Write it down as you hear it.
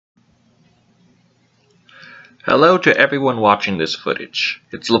Hello to everyone watching this footage.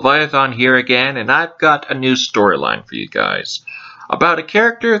 It's Leviathan here again, and I've got a new storyline for you guys. About a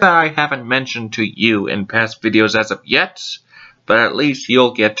character that I haven't mentioned to you in past videos as of yet, but at least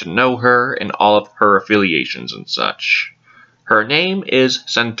you'll get to know her and all of her affiliations and such. Her name is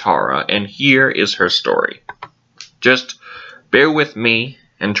Centaura, and here is her story. Just bear with me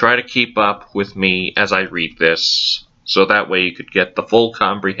and try to keep up with me as I read this, so that way you could get the full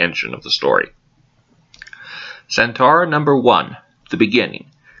comprehension of the story. Centaura number 1, The Beginning,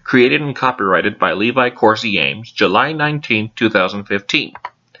 created and copyrighted by Levi Corsi Ames, July 19, 2015.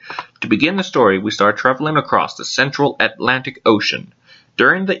 To begin the story, we start traveling across the central Atlantic Ocean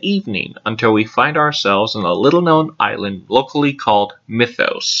during the evening until we find ourselves on a little-known island locally called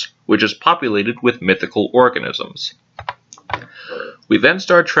Mythos, which is populated with mythical organisms. We then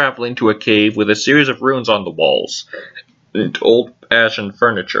start traveling to a cave with a series of ruins on the walls and old-fashioned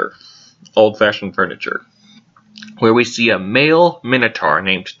furniture, where we see a male minotaur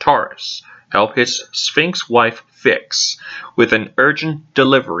named Taurus help his Sphinx wife Fix with an urgent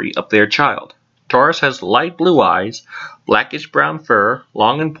delivery of their child. Taurus has light blue eyes, blackish brown fur,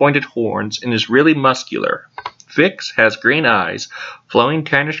 long and pointed horns, and is really muscular. Fix has green eyes, flowing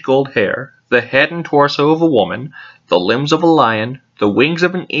tannish gold hair, the head and torso of a woman, the limbs of a lion, the wings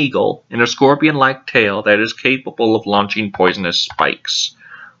of an eagle, and a scorpion-like tail that is capable of launching poisonous spikes.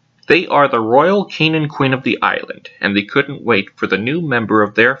 They are the royal king and queen of the island, and they couldn't wait for the new member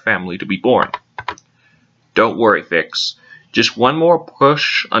of their family to be born. Don't worry, Fix. Just one more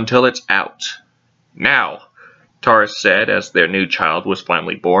push until it's out. Now, Taurus said as their new child was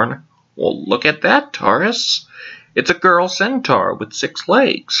finally born. Well, look at that, Taurus. It's a girl centaur with 6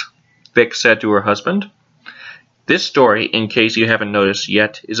 legs, Fix said to her husband. This story, in case you haven't noticed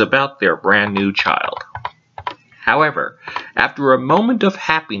yet, is about their brand new child. However, after a moment of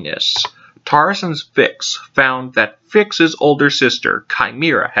happiness, Taurus and Fix found that Fix's older sister,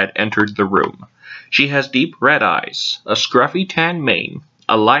 Khimera, had entered the room. She has deep red eyes, a scruffy tan mane,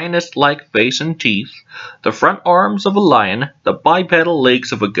 a lioness-like face and teeth, the front arms of a lion, the bipedal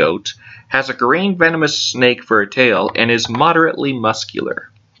legs of a goat, has a green venomous snake for a tail, and is moderately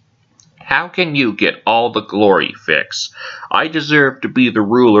muscular. How can you get all the glory, Fix? I deserve to be the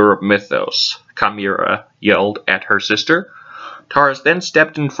ruler of Mythos, Khimera yelled at her sister. Taurus then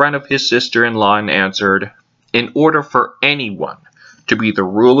stepped in front of his sister-in-law and answered, In order for anyone to be the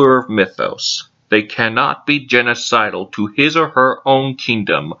ruler of Mythos, they cannot be genocidal to his or her own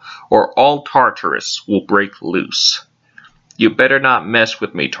kingdom, or all Tartarus will break loose. You better not mess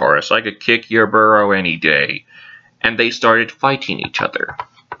with me, Taurus. I could kick your burrow any day. And they started fighting each other.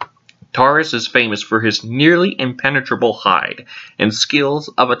 Taurus is famous for his nearly impenetrable hide and skills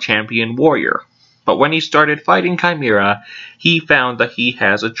of a champion warrior. But when he started fighting Khimera, he found that he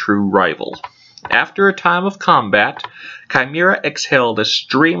has a true rival. After a time of combat, Khimera exhaled a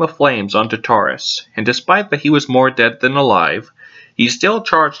stream of flames onto Taurus, and despite that he was more dead than alive, he still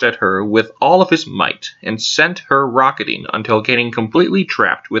charged at her with all of his might and sent her rocketing until getting completely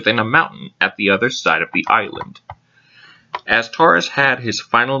trapped within a mountain at the other side of the island. As Taurus had his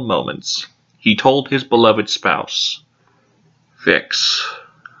final moments, he told his beloved spouse, Fix,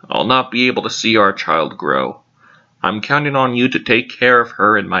 I'll not be able to see our child grow. I'm counting on you to take care of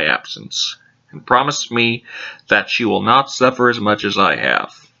her in my absence, and promise me that she will not suffer as much as I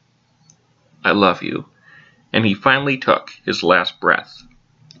have. I love you. And he finally took his last breath.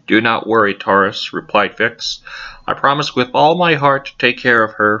 Do not worry, Taurus, replied Fix. I promise with all my heart to take care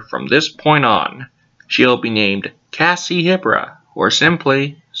of her from this point on. She'll be named Khimera, or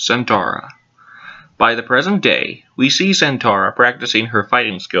simply Centaura. By the present day, we see Centaura practicing her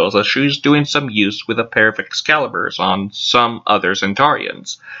fighting skills as she's doing some use with a pair of Excaliburs on some other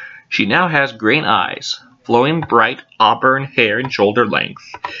Centaurians. She now has green eyes, flowing bright auburn hair and shoulder length,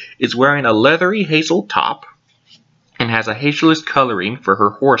 is wearing a leathery hazel top, and has a hazelist coloring for her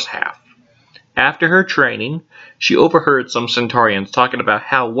horse half. After her training, she overheard some Centaurians talking about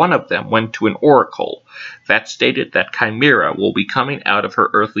how one of them went to an oracle that stated that Khimera will be coming out of her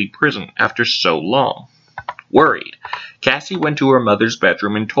earthly prison after so long. Worried, Cassie went to her mother's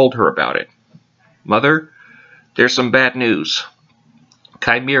bedroom and told her about it. Mother, there's some bad news.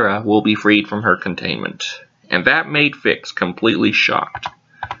 Khimera will be freed from her containment, and that made Fix completely shocked.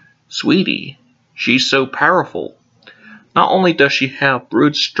 Sweetie, she's so powerful. Not only does she have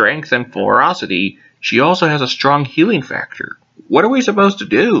brute strength and ferocity, she also has a strong healing factor. What are we supposed to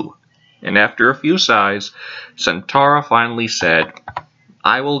do? And after a few sighs, Centaura finally said,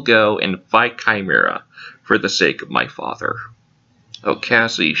 I will go and fight Khimera for the sake of my father. Oh,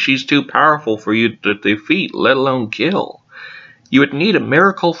 Cassie, she's too powerful for you to defeat, let alone kill. You would need a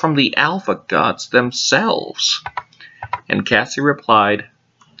miracle from the Alpha gods themselves. And Cassie replied,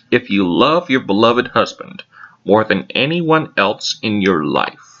 if you love your beloved husband more than anyone else in your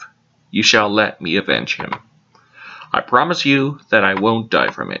life, you shall let me avenge him. I promise you that I won't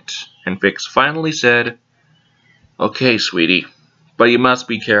die from it. And Fix finally said, okay, sweetie, but you must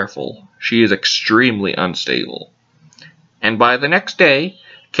be careful. She is extremely unstable. And by the next day,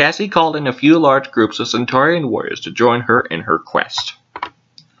 Cassie called in a few large groups of Centaurian warriors to join her in her quest.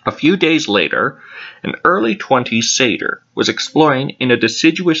 A few days later, an early 20s satyr was exploring in a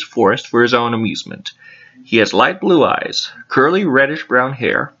deciduous forest for his own amusement. He has light blue eyes, curly reddish-brown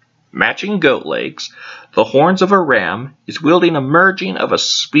hair, matching goat legs, the horns of a ram, is wielding a merging of a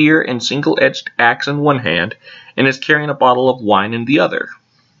spear and single-edged axe in one hand, and is carrying a bottle of wine in the other.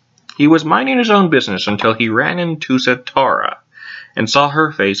 He was minding his own business until he ran into Centaura, and saw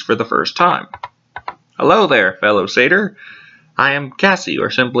her face for the first time. Hello there, fellow satyr. I am Cassie, or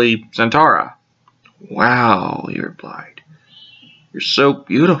simply Centaura. Wow, he replied. You're so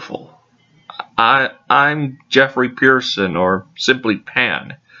beautiful. I'm Jeffrey Pearson, or simply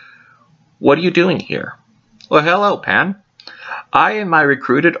Pan. What are you doing here? Well, hello, Pan. I and my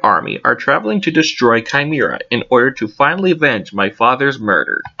recruited army are traveling to destroy Khimera in order to finally avenge my father's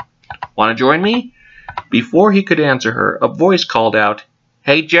murder. Want to join me? Before he could answer her, a voice called out,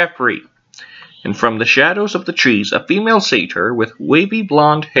 Hey, Jeffrey! And from the shadows of the trees, a female satyr with wavy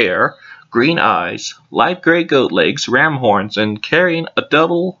blonde hair, green eyes, light gray goat legs, ram horns, and carrying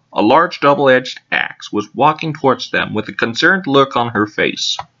a large double-edged axe was walking towards them with a concerned look on her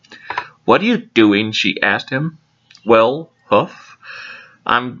face. What are you doing? She asked him. Well, Huff,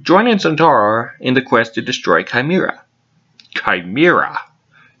 I'm joining Centaura in the quest to destroy Khimera. Khimera?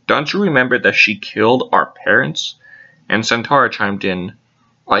 Don't you remember that she killed our parents? And Centaura chimed in,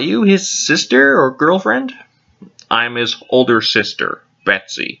 Are you his sister or girlfriend? I'm his older sister,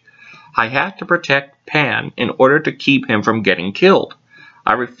 Betsy. I had to protect Pan in order to keep him from getting killed.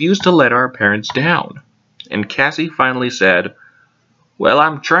 I refused to let our parents down. And Cassie finally said, Well,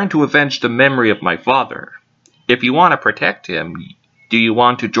 I'm trying to avenge the memory of my father. If you want to protect him, do you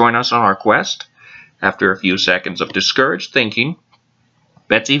want to join us on our quest? After a few seconds of discouraged thinking,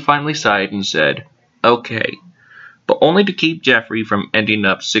 Betsy finally sighed and said, Okay, but only to keep Jeffrey from ending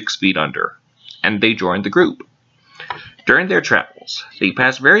up 6 feet under. And they joined the group. During their travels, they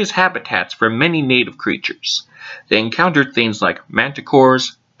passed various habitats for many native creatures. They encountered things like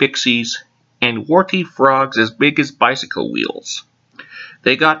manticores, pixies, and warty frogs as big as bicycle wheels.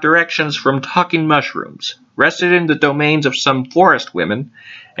 They got directions from talking mushrooms, rested in the domains of some forest women,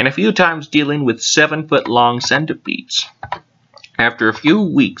 and a few times dealing with 7-foot-long centipedes. After a few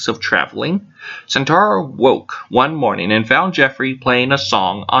weeks of traveling, Centaura woke one morning and found Jeffrey playing a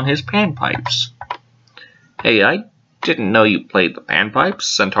song on his panpipes. Hey, I didn't know you played the panpipes,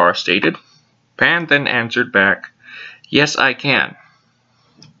 Centaura stated. Pan then answered back, Yes, I can.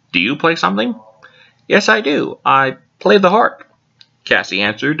 Do you play something? Yes, I do. I play the harp. Cassie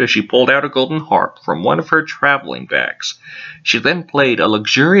answered as she pulled out a golden harp from one of her traveling bags. She then played a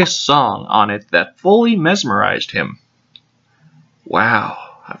luxurious song on it that fully mesmerized him. Wow,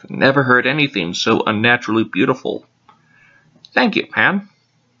 I've never heard anything so unnaturally beautiful. Thank you, Pan.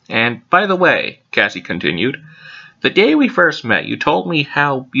 And by the way, Cassie continued, the day we first met, you told me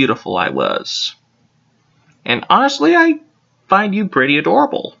how beautiful I was. And honestly, I find you pretty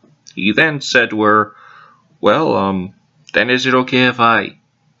adorable. He then said to her, Well, then is it okay if I...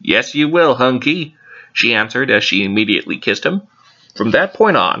 Yes, you will, hunky, she answered as she immediately kissed him. From that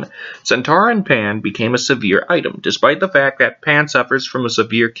point on, Centaura and Pan became a severe item, despite the fact that Pan suffers from a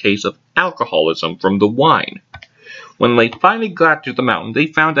severe case of alcoholism from the wine. When they finally got to the mountain, they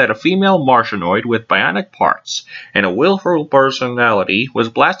found that a female Martianoid with bionic parts and a willful personality was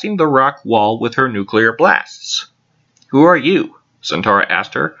blasting the rock wall with her nuclear blasts. Who are you? Centaura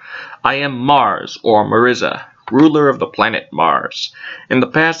asked her. I am Mars, or Marissa, ruler of the planet Mars. In the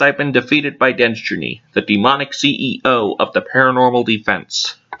past, I've been defeated by Destiny, the demonic CEO of the Paranormal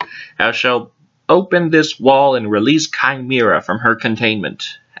Defense. I shall open this wall and release Khimera from her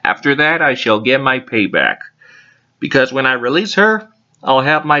containment. After that, I shall get my payback. Because when I release her, I'll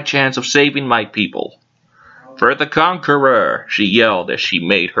have my chance of saving my people. For the Conqueror, she yelled as she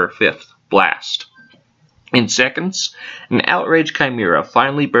made her 5th blast. In seconds, an outraged Khimera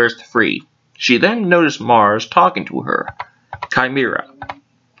finally burst free. She then noticed Mars talking to her. Khimera,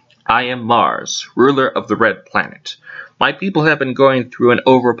 I am Mars, ruler of the Red Planet. My people have been going through an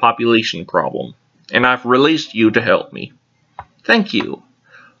overpopulation problem, and I've released you to help me. Thank you.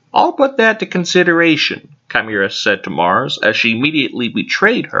 I'll put that to consideration, Khimera said to Mars as she immediately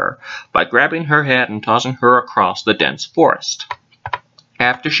betrayed her by grabbing her head and tossing her across the dense forest.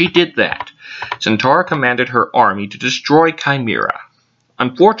 After she did that, Centaura commanded her army to destroy Khimera.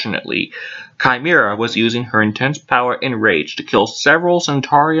 Unfortunately, Khimera was using her intense power and rage to kill several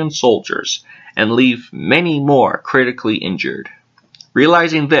Centaurian soldiers and leave many more critically injured.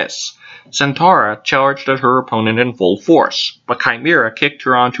 Realizing this, Centaura charged at her opponent in full force, but Khimera kicked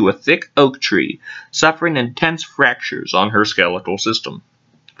her onto a thick oak tree, suffering intense fractures on her skeletal system.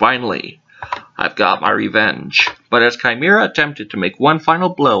 Finally, I've got my revenge. But as Khimera attempted to make one final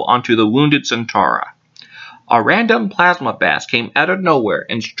blow onto the wounded Centaura, a random plasma blast came out of nowhere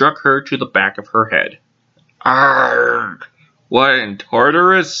and struck her to the back of her head. Arrgh! What in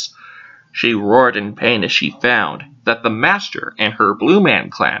Tartarus? She roared in pain as she found that the Master and her Blue Man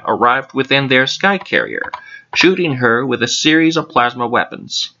clan arrived within their sky carrier, shooting her with a series of plasma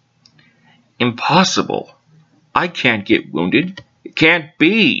weapons. Impossible! I can't get wounded. It can't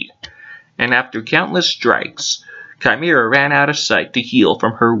be! And after countless strikes, Khimera ran out of sight to heal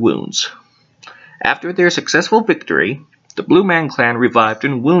from her wounds. After their successful victory, the Blue Man clan revived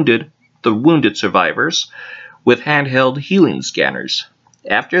and wounded the wounded survivors with handheld healing scanners.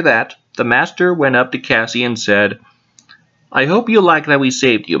 After that, the Master went up to Cassie and said, "I hope you like that we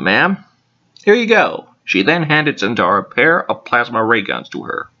saved you, ma'am. Here you go." She then handed Centaura a pair of plasma ray guns to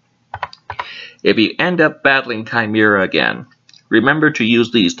her. "If you end up battling Khimera again, remember to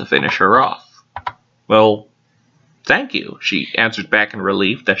use these to finish her off." "Well, thank you," she answered back in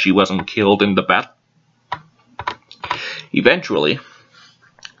relief that she wasn't killed in the battle. Eventually,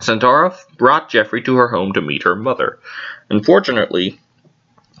 Centaura brought Jeffrey to her home to meet her mother. Unfortunately,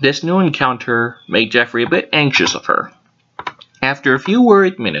 this new encounter made Jeffrey a bit anxious of her. After a few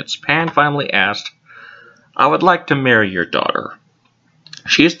worried minutes, Pan finally asked, "I would like to marry your daughter.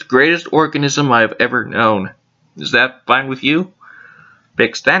 She is the greatest organism I have ever known. Is that fine with you?"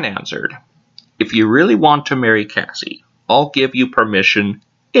 Bix then answered, "If you really want to marry Cassie, I'll give you permission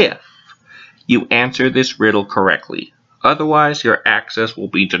if you answer this riddle correctly. Otherwise, your access will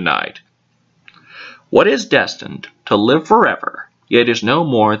be denied. What is destined to live forever, yet is no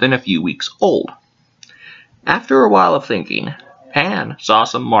more than a few weeks old?" After a while of thinking, Pan saw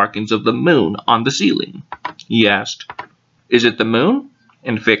some markings of the moon on the ceiling. He asked, "Is it the moon?"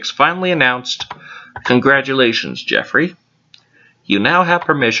 And Fix finally announced, "Congratulations, Jeffrey. You now have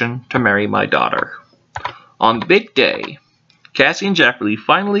permission to marry my daughter." On the big day, Cassie and Jeffrey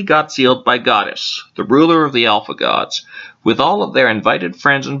finally got sealed by Goddess, the ruler of the Alpha Gods, with all of their invited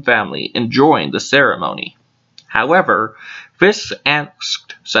friends and family enjoying the ceremony. However, Fisk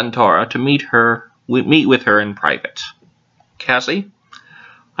asked Centaura to meet with her in private. "Cassie,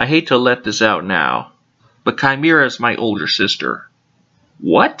 I hate to let this out now, but Khimera is my older sister."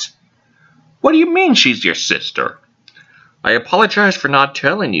 "What? What do you mean she's your sister?" "I apologize for not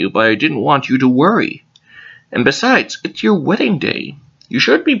telling you, but I didn't want you to worry. And besides, it's your wedding day. You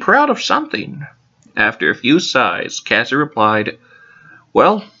should be proud of something." After a few sighs, Cassie replied,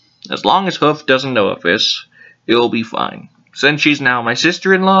 "Well, as long as Hoof doesn't know of this, it will be fine. Since she's now my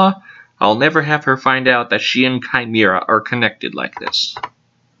sister-in-law, I'll never have her find out that she and Khimera are connected like this."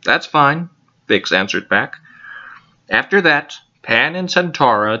 "That's fine," Vix answered back. After that, Pan and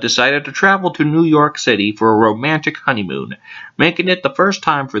Centaura decided to travel to New York City for a romantic honeymoon, making it the first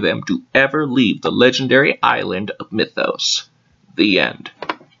time for them to ever leave the legendary island of Mythos. The end.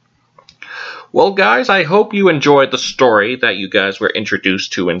 Well, guys, I hope you enjoyed the story that you guys were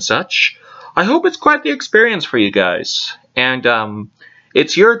introduced to and such. I hope it's quite the experience for you guys. And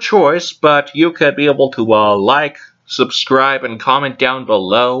it's your choice, but you could be able to like, subscribe, and comment down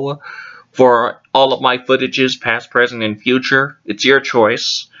below for all of my footages, past, present, and future. It's your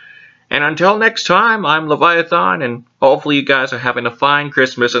choice. And until next time, I'm Leviathan, and hopefully you guys are having a fine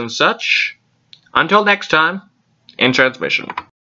Christmas and such. Until next time, in transmission.